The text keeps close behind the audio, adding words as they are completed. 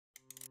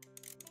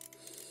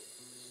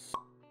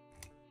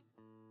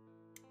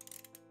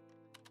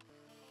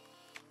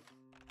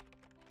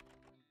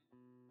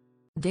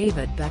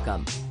David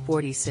Beckham,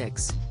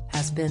 46,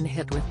 has been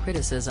hit with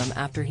criticism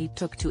after he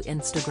took to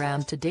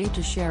Instagram today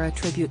to share a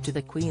tribute to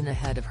the Queen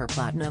ahead of her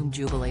Platinum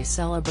Jubilee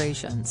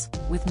celebrations,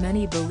 with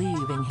many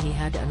believing he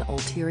had an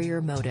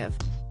ulterior motive.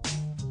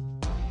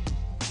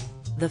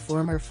 The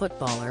former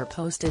footballer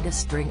posted a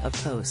string of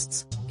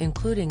posts,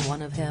 including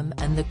one of him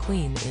and the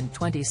Queen in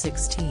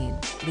 2016,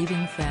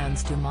 leaving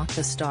fans to mock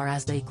the star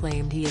as they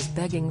claimed he is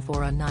begging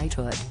for a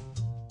knighthood.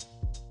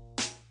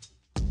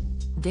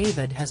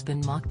 David has been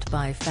mocked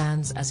by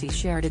fans as he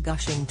shared a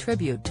gushing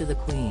tribute to the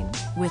Queen,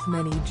 with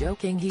many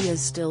joking he is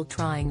still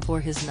trying for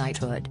his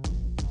knighthood.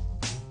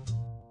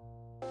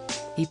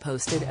 He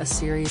posted a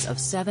series of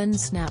 7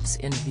 snaps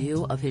in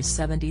view of his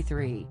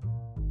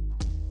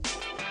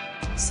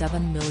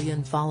 73.7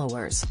 million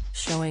followers,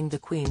 showing the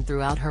Queen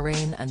throughout her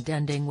reign and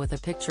ending with a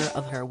picture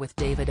of her with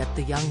David at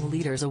the Young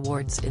Leaders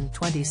Awards in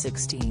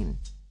 2016.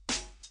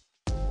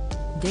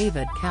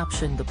 David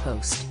captioned the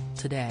post,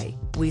 "Today,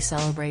 we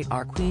celebrate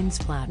our Queen's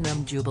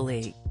Platinum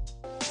Jubilee.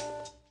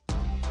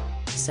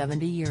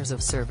 70 years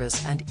of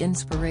service and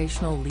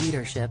inspirational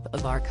leadership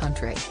of our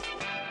country.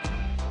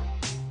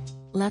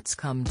 Let's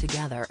come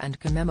together and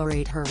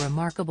commemorate her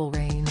remarkable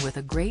reign with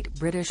a great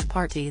British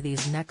party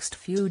these next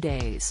few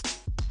days."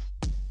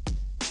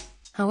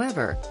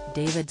 However,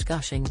 David's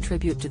gushing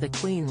tribute to the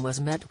Queen was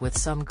met with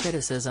some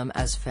criticism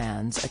as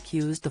fans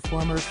accused the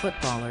former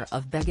footballer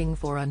of begging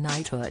for a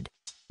knighthood.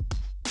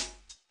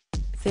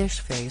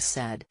 Fishface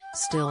said,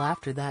 "Still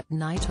after that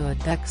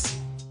knighthood Bex."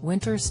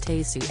 Winter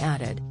Stacey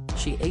added,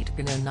 "She ain't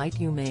gonna knight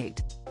you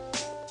mate."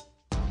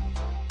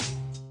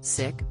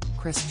 Sick,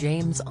 Chris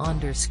James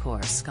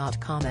 _Scott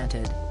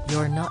commented,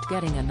 "You're not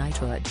getting a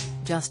knighthood,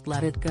 just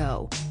let it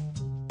go."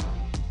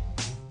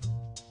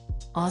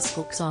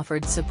 Oscooks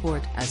offered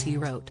support as he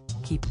wrote,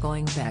 "Keep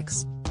going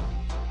Bex.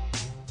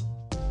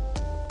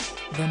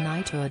 The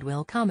knighthood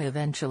will come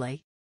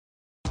eventually."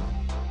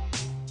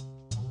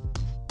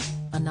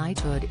 A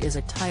knighthood is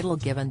a title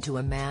given to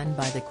a man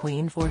by the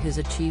Queen for his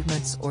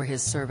achievements or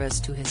his service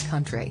to his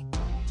country.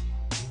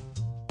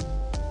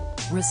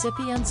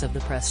 Recipients of the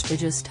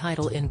prestigious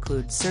title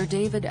include Sir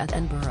David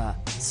Attenborough,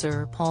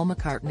 Sir Paul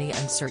McCartney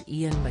and Sir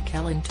Ian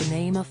McKellen, to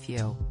name a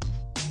few.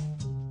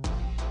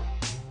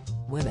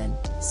 Women,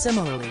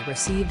 similarly,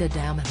 received a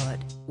damehood,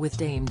 with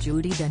Dame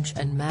Judi Dench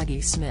and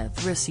Maggie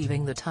Smith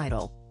receiving the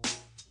title.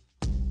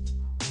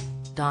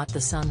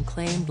 The Sun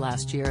claimed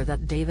last year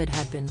that David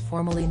had been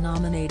formally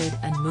nominated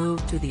and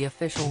moved to the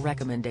official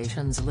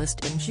recommendations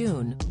list in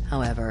June,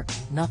 however,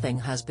 nothing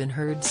has been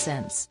heard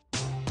since.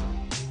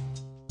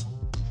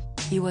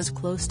 He was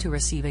close to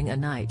receiving a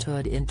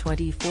knighthood in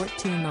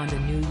 2014 on the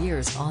New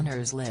Year's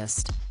honours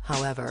list,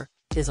 however,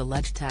 his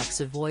alleged tax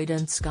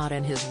avoidance got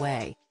in his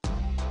way.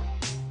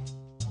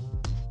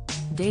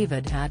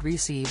 David had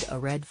received a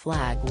red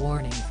flag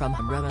warning from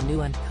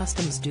Revenue and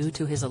Customs due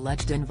to his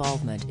alleged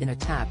involvement in a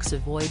tax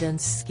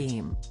avoidance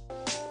scheme.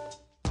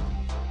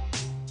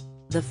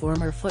 The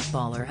former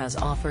footballer has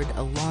offered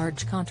a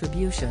large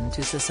contribution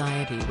to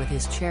society with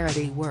his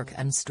charity work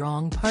and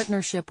strong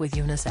partnership with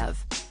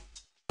UNICEF.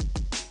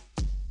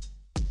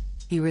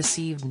 He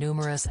received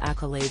numerous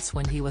accolades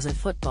when he was a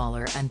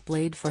footballer and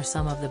played for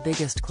some of the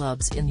biggest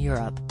clubs in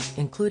Europe,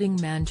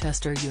 including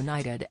Manchester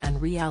United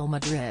and Real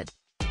Madrid.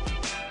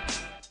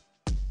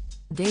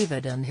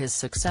 David and his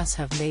success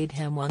have made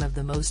him one of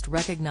the most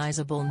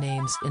recognizable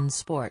names in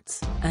sports,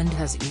 and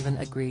has even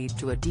agreed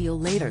to a deal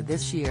later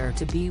this year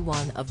to be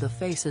one of the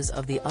faces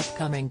of the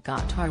upcoming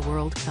Qatar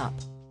World Cup.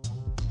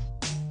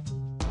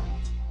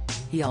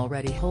 He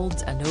already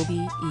holds an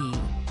OBE,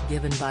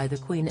 given by the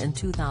Queen in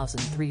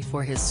 2003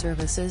 for his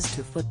services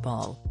to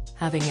football,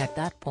 having at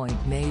that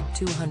point made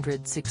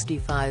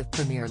 265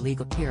 Premier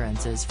League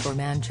appearances for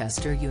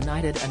Manchester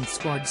United and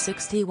scored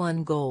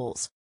 61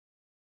 goals.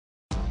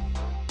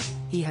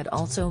 He had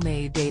also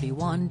made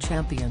 81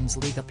 Champions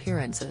League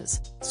appearances,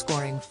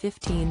 scoring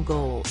 15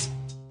 goals.